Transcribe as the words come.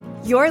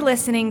You're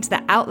listening to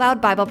the Out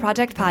Loud Bible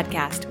Project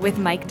podcast with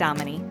Mike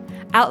Dominy.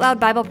 Out Loud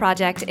Bible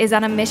Project is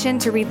on a mission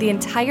to read the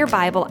entire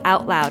Bible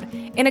out loud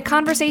in a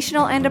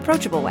conversational and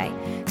approachable way,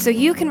 so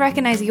you can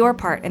recognize your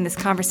part in this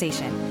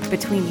conversation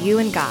between you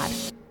and God.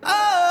 Before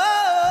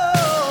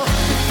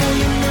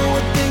you know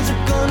it, things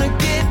are gonna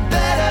get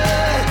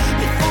better.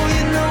 Before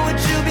you know it,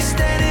 you'll be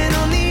standing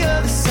on the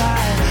other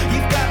side.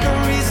 You've got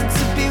no reason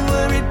to be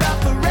worried about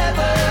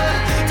forever.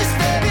 Just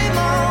every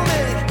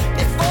moment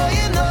before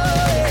you know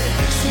it.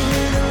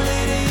 Sooner or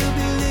later, you'll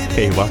be living.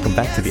 Hey, welcome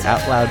back to the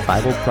Out Loud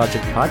Bible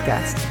Project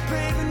podcast.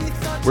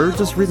 We're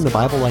just reading the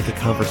Bible like a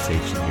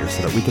conversation here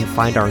so that we can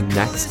find our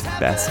next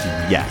best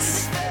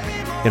yes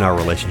in our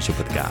relationship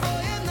with God.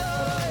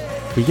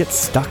 We get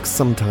stuck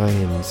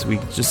sometimes. We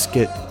just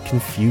get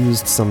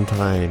confused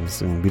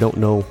sometimes, and we don't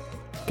know,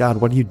 God,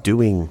 what are you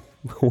doing?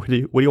 What do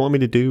you want me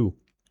to do?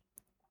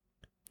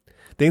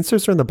 The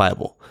answers are in the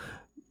Bible.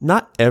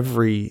 Not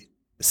every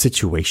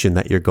situation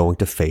that you're going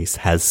to face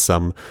has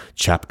some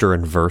chapter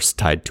and verse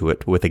tied to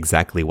it with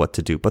exactly what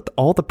to do, but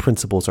all the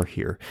principles are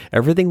here.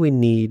 Everything we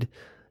need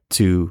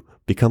to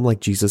become like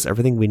Jesus,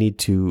 everything we need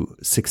to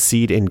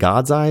succeed in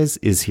God's eyes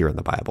is here in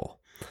the Bible.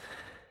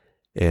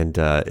 And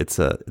it's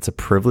a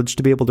privilege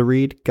to be able to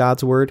read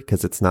God's word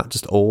because it's not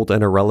just old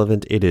and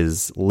irrelevant. It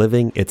is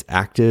living, it's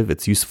active,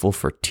 it's useful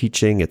for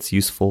teaching, it's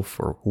useful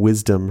for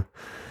wisdom.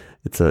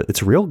 It's a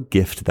real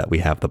gift that we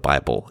have the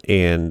Bible.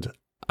 And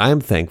I'm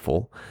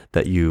thankful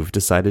that you've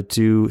decided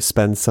to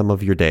spend some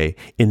of your day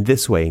in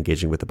this way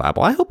engaging with the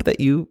Bible. I hope that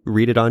you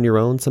read it on your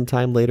own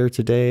sometime later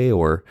today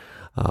or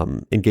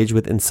engage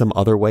with in some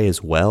other way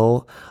as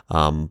well.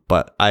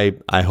 But I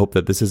hope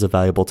that this is a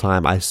valuable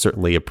time. I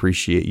certainly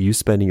appreciate you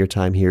spending your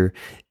time here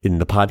in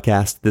the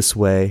podcast this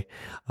way.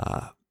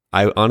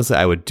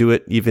 I would do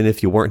it even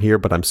if you weren't here,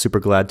 but I'm super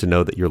glad to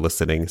know that you're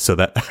listening, so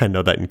that I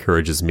know that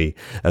encourages me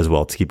as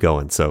well to keep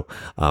going. So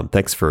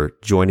thanks for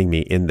joining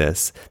me in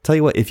this. Tell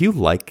you what, if you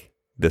like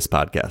this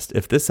podcast,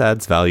 if this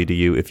adds value to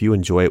you, if you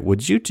enjoy it,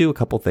 would you do a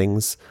couple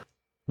things?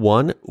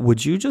 One,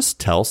 would you just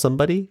tell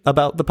somebody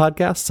about the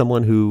podcast?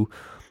 Someone who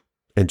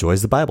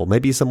enjoys the Bible,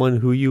 maybe someone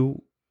who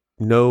you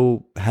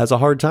know has a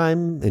hard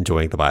time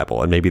enjoying the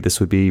Bible, and maybe this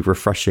would be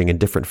refreshing and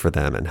different for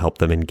them and help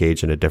them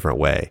engage in a different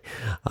way.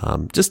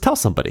 Just tell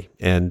somebody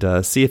and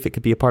see if it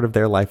could be a part of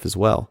their life as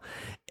well.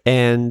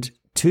 And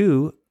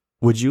two,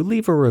 would you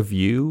leave a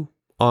review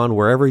on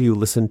wherever you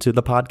listen to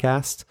the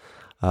podcast?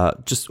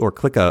 Or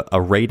click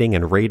a rating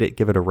and rate it,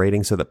 give it a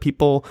rating so that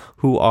people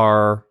who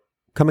are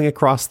coming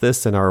across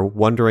this and are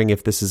wondering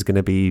if this is going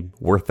to be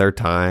worth their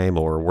time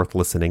or worth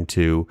listening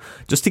to,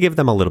 just to give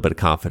them a little bit of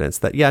confidence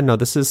that, yeah, no,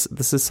 this is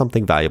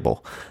something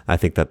valuable. I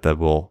think that they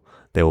will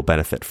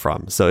benefit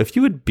from. So if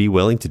you would be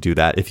willing to do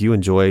that, if you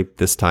enjoy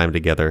this time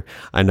together,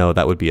 I know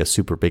that would be a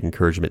super big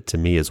encouragement to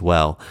me as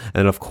well.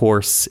 And of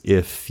course,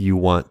 if you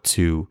want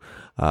to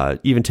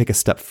even take a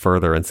step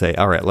further and say,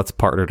 all right, let's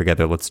partner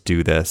together, let's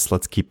do this,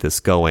 let's keep this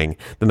going,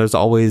 then there's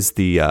always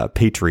the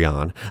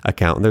Patreon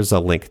account. And there's a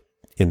link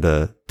in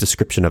the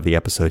description of the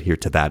episode here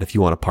to that. If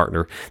you want to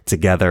partner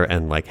together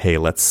and like, hey,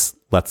 let's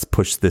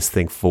push this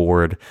thing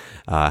forward,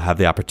 have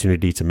the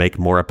opportunity to make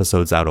more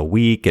episodes out a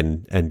week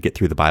and get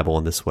through the Bible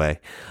in this way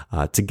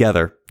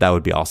together, that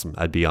would be awesome.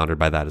 I'd be honored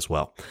by that as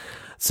well.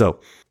 So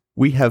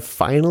we have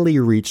finally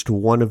reached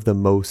one of the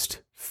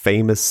most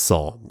famous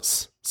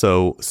Psalms.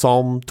 So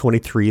Psalm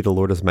 23, the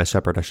Lord is my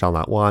shepherd, I shall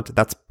not want.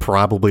 That's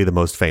probably the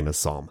most famous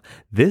Psalm.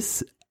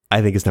 This,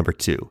 I think, is number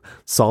 2.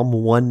 Psalm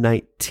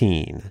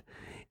 119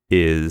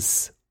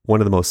 is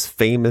one of the most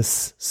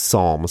famous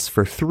Psalms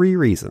for 3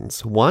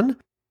 reasons. One,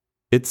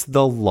 it's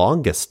the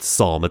longest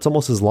Psalm. It's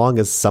almost as long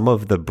as some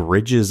of the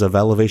bridges of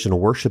elevation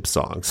worship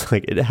songs.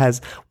 Like, it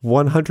has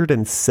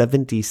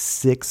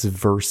 176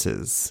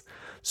 verses.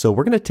 So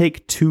we're going to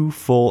take 2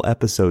 full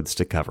episodes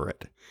to cover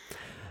it.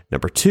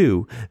 Number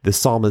 2, the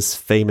psalm is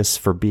famous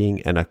for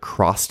being an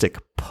acrostic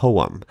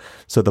poem.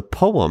 So the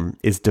poem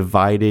is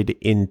divided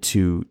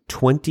into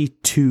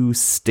 22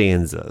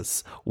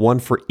 stanzas, one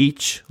for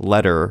each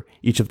letter,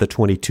 each of the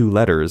 22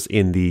 letters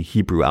in the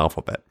Hebrew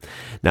alphabet.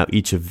 Now,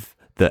 each of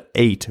the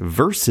 8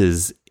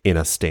 verses in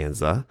a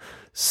stanza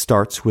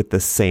starts with the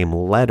same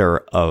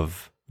letter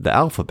of the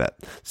alphabet.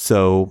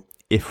 So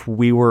if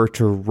we were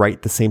to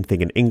write the same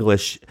thing in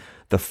English,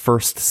 the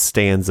first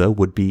stanza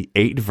would be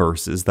 8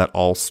 verses that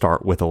all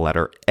start with a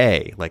letter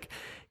A, like,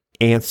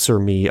 answer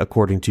me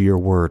according to your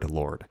word,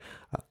 Lord.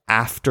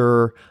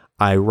 After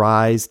I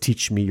rise,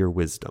 teach me your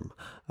wisdom.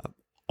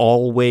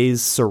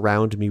 Always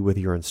surround me with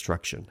your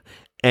instruction.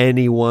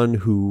 Anyone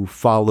who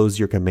follows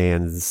your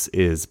commands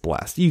is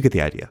blessed. You get the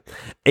idea.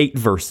 8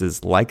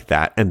 verses like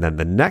that. And then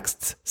the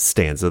next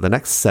stanza, the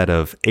next set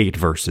of 8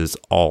 verses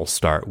all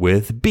start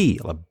with B.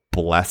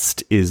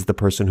 Blessed is the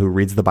person who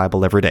reads the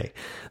Bible every day.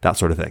 That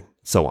sort of thing.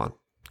 So on.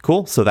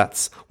 Cool? So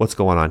that's what's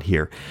going on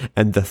here.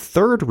 And the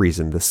third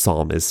reason the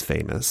psalm is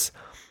famous,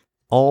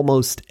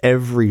 almost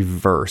every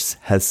verse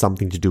has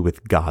something to do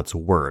with God's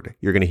word.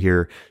 You're going to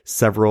hear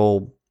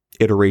several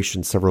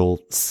iterations,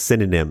 several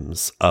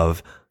synonyms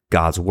of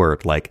God's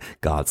word, like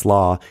God's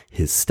law,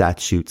 his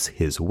statutes,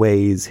 his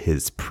ways,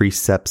 his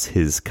precepts,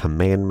 his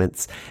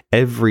commandments.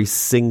 Every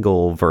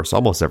single verse,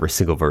 almost every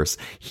single verse,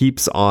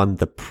 heaps on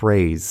the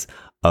praise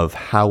of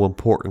how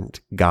important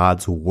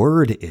God's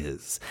word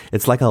is.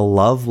 It's like a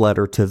love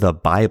letter to the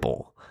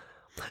Bible.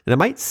 And it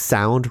might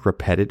sound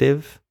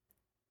repetitive,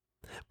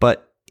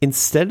 but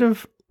instead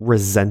of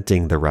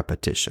resenting the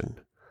repetition,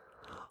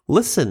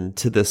 listen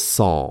to this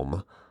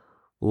psalm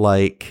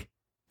like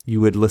you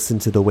would listen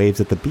to the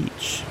waves at the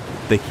beach.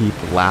 They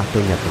keep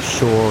lapping at the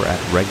shore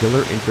at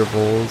regular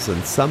intervals,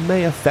 and some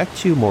may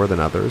affect you more than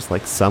others,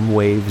 like some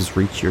waves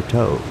reach your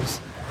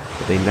toes.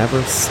 But they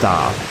never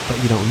stop,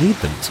 but you don't need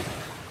them to.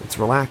 It's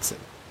relaxing.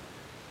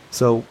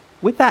 So,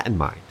 with that in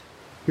mind,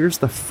 here's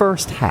the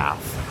first half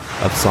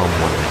of Psalm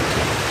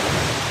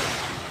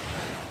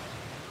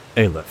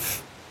 119.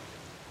 Aleph.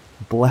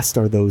 Blessed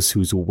are those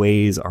whose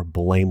ways are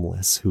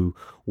blameless, who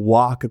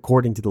walk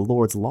according to the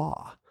Lord's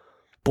law.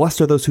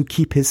 Blessed are those who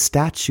keep his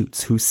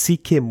statutes, who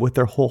seek him with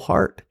their whole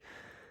heart.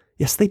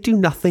 Yes, they do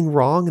nothing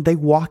wrong, they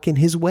walk in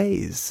his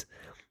ways.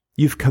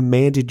 You've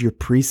commanded your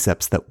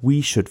precepts that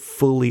we should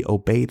fully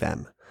obey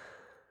them.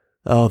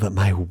 Oh, that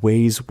my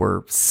ways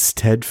were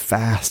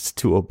steadfast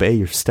to obey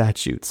your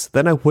statutes.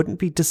 Then I wouldn't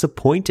be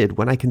disappointed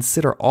when I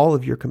consider all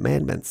of your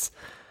commandments.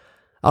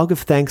 I'll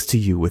give thanks to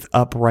you with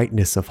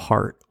uprightness of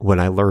heart when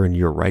I learn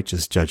your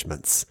righteous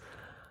judgments.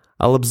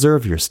 I'll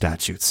observe your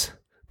statutes.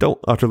 Don't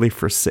utterly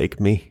forsake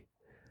me.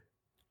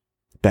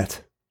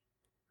 Bet.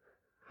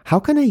 How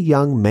can a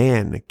young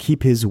man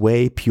keep his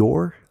way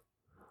pure?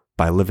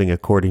 By living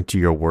according to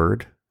your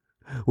word.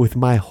 With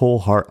my whole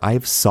heart I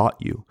have sought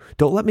you.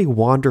 Don't let me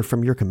wander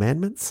from your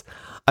commandments.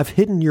 I've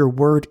hidden your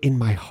word in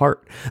my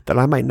heart that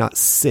I might not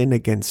sin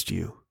against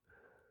you.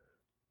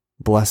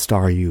 Blessed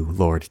are you,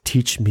 Lord.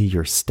 Teach me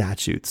your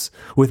statutes.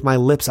 With my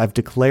lips I've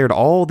declared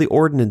all the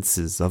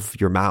ordinances of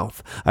your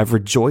mouth. I've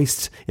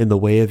rejoiced in the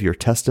way of your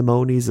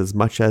testimonies as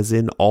much as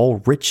in all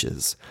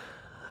riches.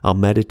 I'll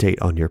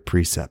meditate on your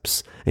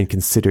precepts and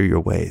consider your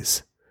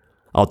ways.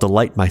 I'll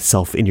delight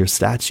myself in your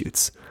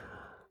statutes.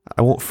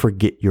 I won't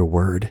forget your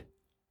word.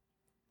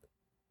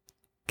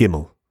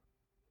 Gimel.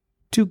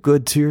 Do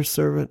good to your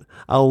servant.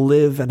 I'll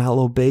live and I'll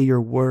obey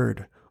your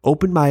word.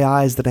 Open my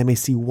eyes that I may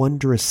see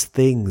wondrous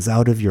things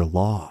out of your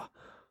law.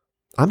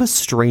 I'm a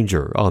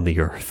stranger on the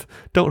earth.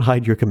 Don't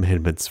hide your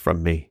commandments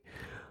from me.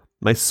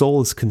 My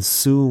soul is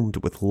consumed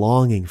with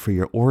longing for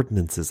your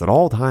ordinances at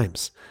all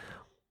times.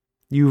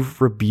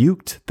 You've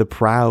rebuked the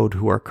proud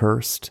who are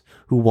cursed,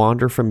 who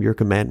wander from your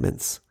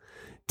commandments.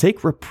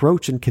 Take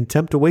reproach and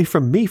contempt away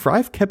from me, for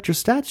I've kept your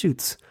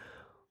statutes.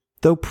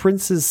 Though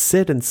princes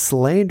sit and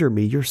slander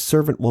me, your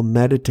servant will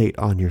meditate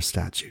on your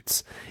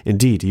statutes.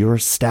 Indeed, your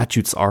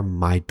statutes are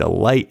my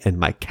delight and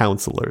my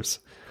counselors.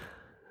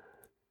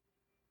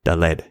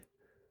 Daled.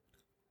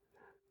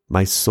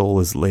 My soul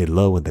is laid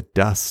low in the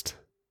dust.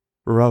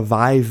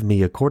 Revive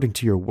me according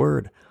to your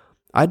word.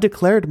 I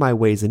declared my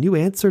ways, and you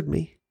answered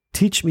me.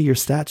 Teach me your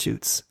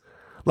statutes.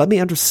 Let me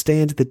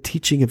understand the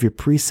teaching of your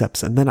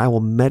precepts, and then I will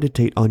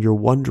meditate on your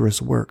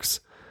wondrous works.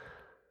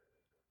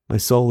 My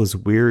soul is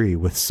weary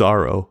with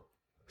sorrow.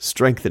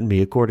 Strengthen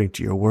me according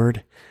to your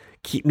word.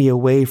 Keep me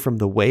away from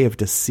the way of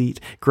deceit.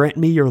 Grant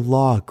me your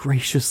law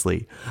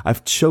graciously.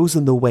 I've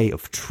chosen the way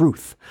of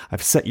truth.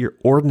 I've set your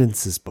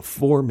ordinances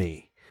before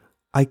me.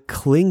 I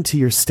cling to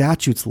your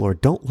statutes,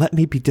 Lord. Don't let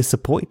me be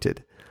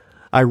disappointed.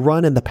 I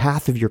run in the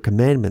path of your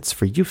commandments,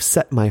 for you've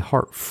set my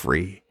heart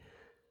free.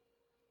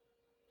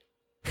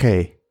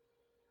 Hey,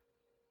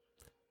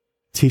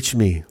 teach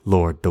me,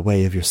 Lord, the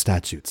way of your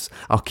statutes.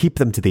 I'll keep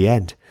them to the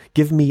end.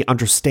 Give me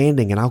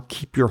understanding, and I'll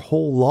keep your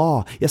whole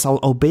law. Yes, I'll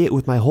obey it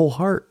with my whole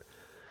heart.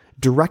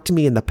 Direct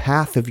me in the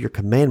path of your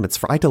commandments,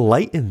 for I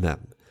delight in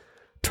them.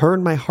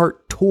 Turn my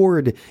heart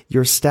toward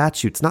your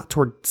statutes, not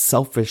toward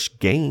selfish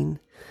gain.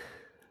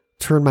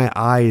 Turn my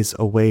eyes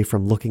away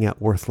from looking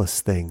at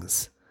worthless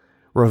things.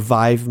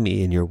 Revive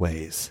me in your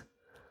ways.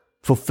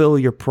 Fulfill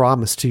your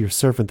promise to your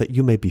servant that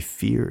you may be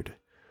feared.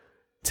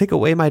 Take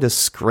away my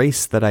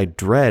disgrace that I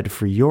dread,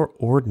 for your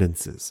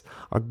ordinances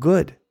are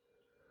good.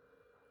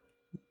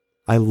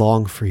 I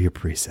long for your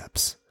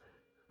precepts.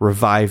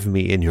 Revive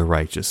me in your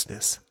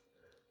righteousness.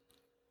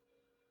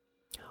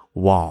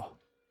 Waw.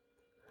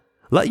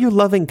 Let your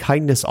loving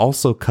kindness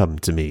also come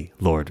to me,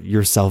 Lord,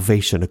 your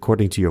salvation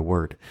according to your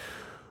word.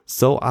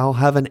 So I'll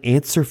have an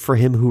answer for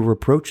him who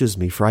reproaches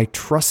me, for I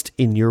trust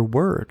in your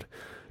word.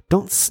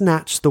 Don't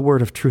snatch the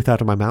word of truth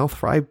out of my mouth,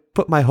 for I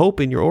put my hope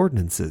in your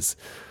ordinances.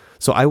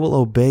 So I will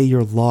obey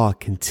your law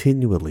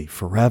continually,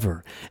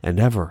 forever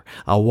and ever.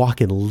 I'll walk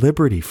in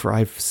liberty, for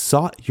I've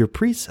sought your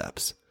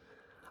precepts.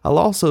 I'll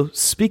also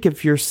speak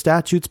of your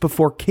statutes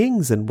before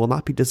kings and will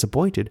not be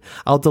disappointed.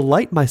 I'll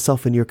delight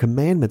myself in your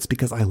commandments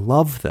because I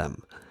love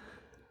them.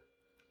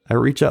 I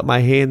reach out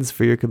my hands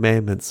for your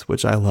commandments,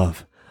 which I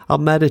love. I'll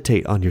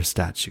meditate on your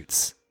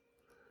statutes.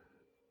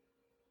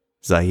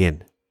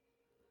 Zayin.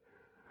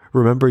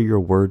 Remember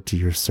your word to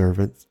your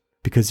servant,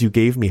 because you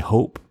gave me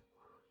hope.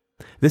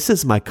 This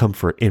is my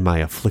comfort in my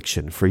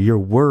affliction, for your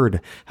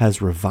word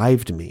has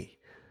revived me.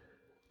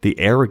 The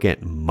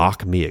arrogant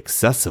mock me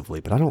excessively,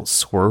 but I don't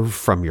swerve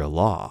from your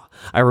law.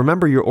 I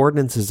remember your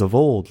ordinances of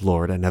old,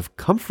 Lord, and have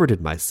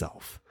comforted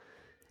myself.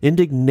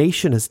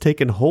 Indignation has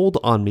taken hold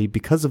on me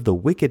because of the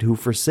wicked who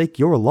forsake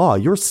your law.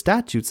 Your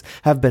statutes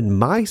have been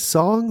my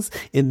songs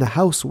in the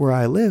house where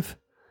I live.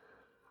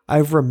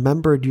 I've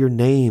remembered your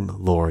name,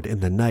 Lord, in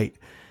the night,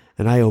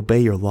 and I obey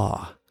your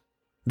law.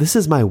 This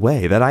is my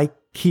way, that I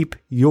keep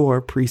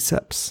your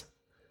precepts.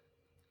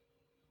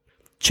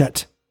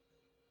 Chet.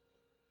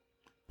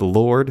 The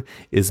Lord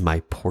is my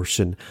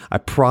portion. I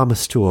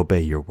promise to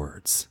obey your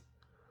words.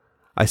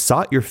 I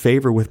sought your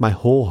favor with my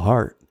whole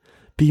heart.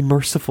 Be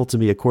merciful to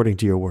me according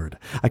to your word.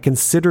 I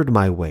considered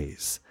my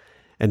ways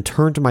and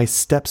turned my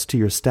steps to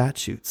your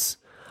statutes.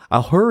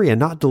 I'll hurry and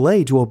not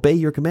delay to obey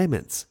your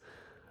commandments.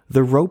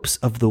 The ropes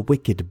of the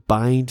wicked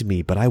bind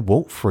me, but I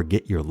won't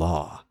forget your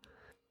law.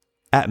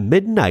 At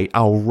midnight,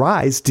 I'll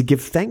rise to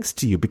give thanks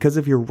to you because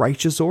of your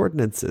righteous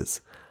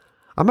ordinances.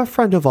 I'm a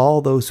friend of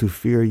all those who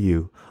fear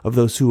you, of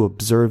those who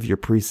observe your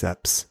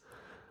precepts.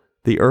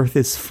 The earth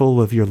is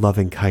full of your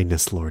loving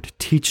kindness, Lord.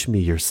 Teach me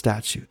your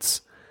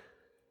statutes.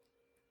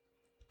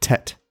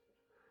 Tet.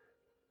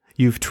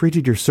 You've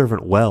treated your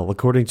servant well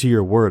according to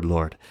your word,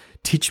 Lord.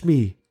 Teach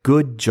me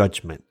good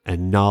judgment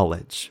and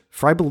knowledge,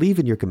 for I believe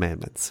in your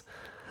commandments.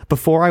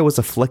 Before I was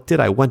afflicted,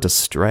 I went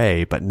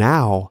astray, but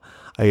now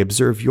I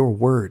observe your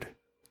word.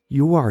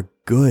 You are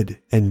good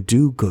and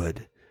do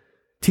good.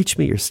 Teach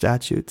me your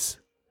statutes.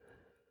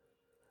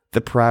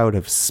 The proud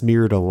have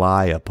smeared a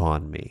lie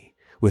upon me.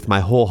 With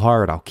my whole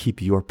heart I'll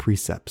keep your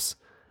precepts.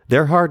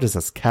 Their heart is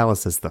as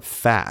callous as the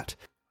fat,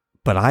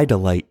 but I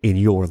delight in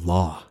your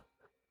law.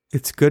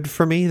 It's good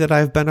for me that I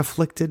have been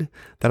afflicted,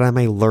 that I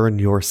may learn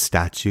your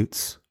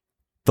statutes.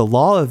 The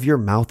law of your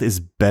mouth is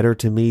better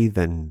to me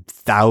than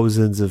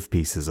thousands of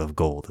pieces of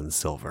gold and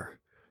silver.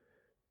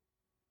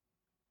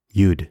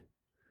 Yud.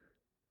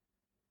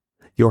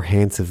 Your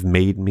hands have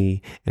made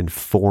me and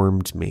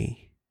formed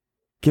me.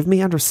 Give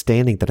me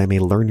understanding that I may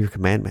learn your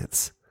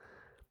commandments.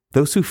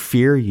 Those who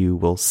fear you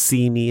will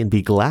see me and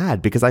be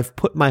glad because I've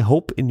put my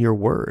hope in your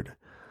word.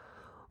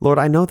 Lord,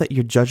 I know that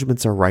your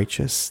judgments are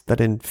righteous,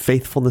 that in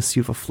faithfulness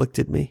you've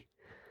afflicted me.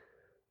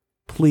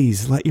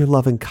 Please let your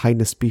loving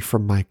kindness be for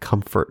my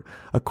comfort,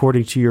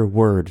 according to your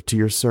word to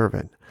your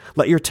servant.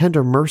 Let your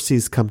tender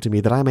mercies come to me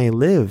that I may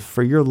live,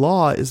 for your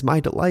law is my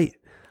delight.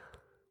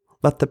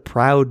 Let the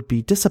proud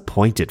be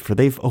disappointed, for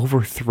they've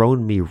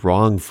overthrown me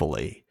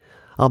wrongfully.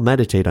 I'll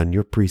meditate on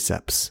your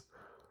precepts.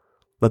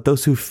 Let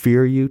those who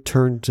fear you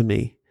turn to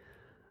me.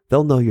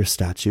 They'll know your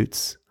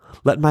statutes.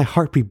 Let my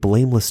heart be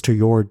blameless to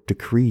your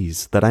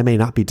decrees, that I may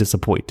not be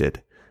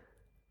disappointed.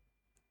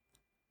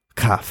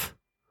 Kaf.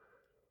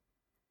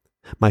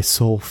 My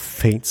soul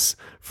faints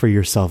for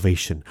your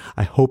salvation.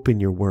 I hope in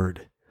your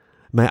word.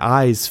 My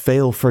eyes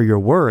fail for your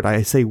word.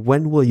 I say,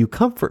 when will you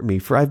comfort me?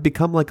 For I've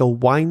become like a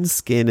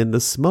wineskin in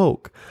the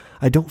smoke.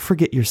 I don't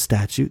forget your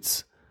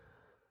statutes.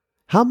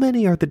 How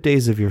many are the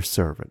days of your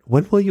servant?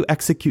 When will you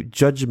execute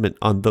judgment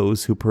on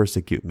those who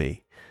persecute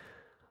me?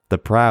 The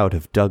proud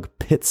have dug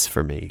pits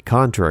for me,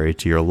 contrary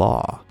to your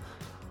law.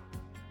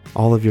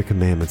 All of your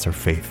commandments are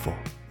faithful.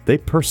 They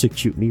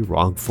persecute me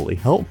wrongfully.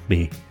 Help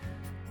me.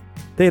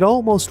 They'd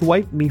almost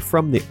wiped me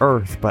from the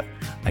earth, but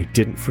I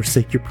didn't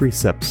forsake your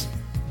precepts.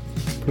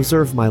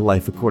 Preserve my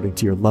life according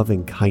to your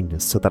loving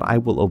kindness, so that I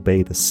will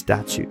obey the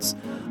statutes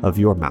of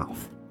your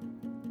mouth.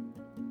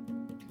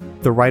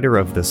 The writer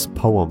of this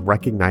poem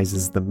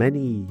recognizes the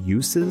many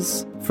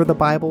uses for the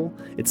Bible.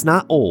 It's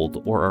not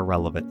old or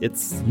irrelevant.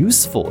 It's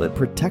useful. It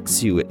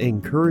protects you. It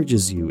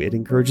encourages you. It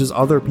encourages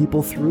other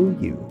people through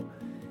you.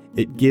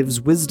 It gives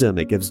wisdom.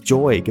 It gives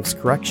joy. It gives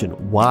correction.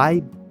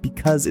 Why?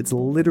 Because it's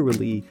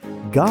literally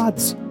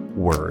God's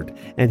word,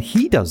 and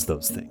He does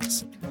those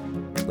things.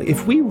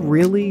 If we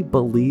really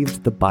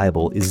believed the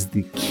Bible is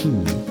the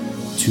key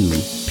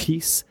to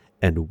peace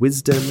and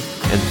wisdom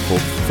and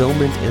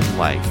fulfillment in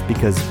life,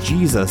 because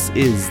Jesus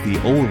is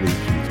the only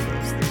key to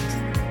those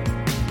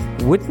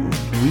things, wouldn't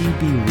we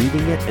be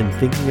reading it and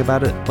thinking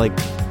about it like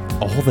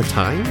all the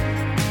time?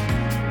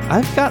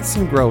 I've got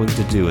some growing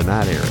to do in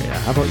that area.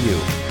 How about you?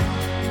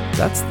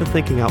 That's the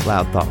Thinking Out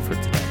Loud thought for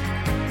today.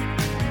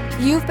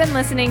 You've been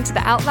listening to the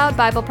Out Loud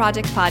Bible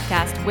Project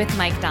podcast with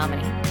Mike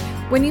Dominy.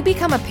 When you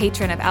become a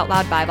patron of Out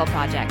Loud Bible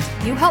Project,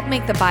 you help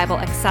make the Bible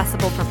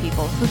accessible for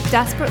people who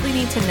desperately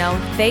need to know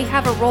they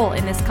have a role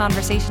in this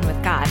conversation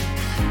with God.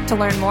 To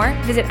learn more,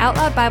 visit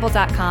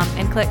OutLoudBible.com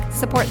and click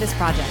Support This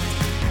Project.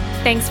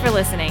 Thanks for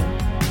listening.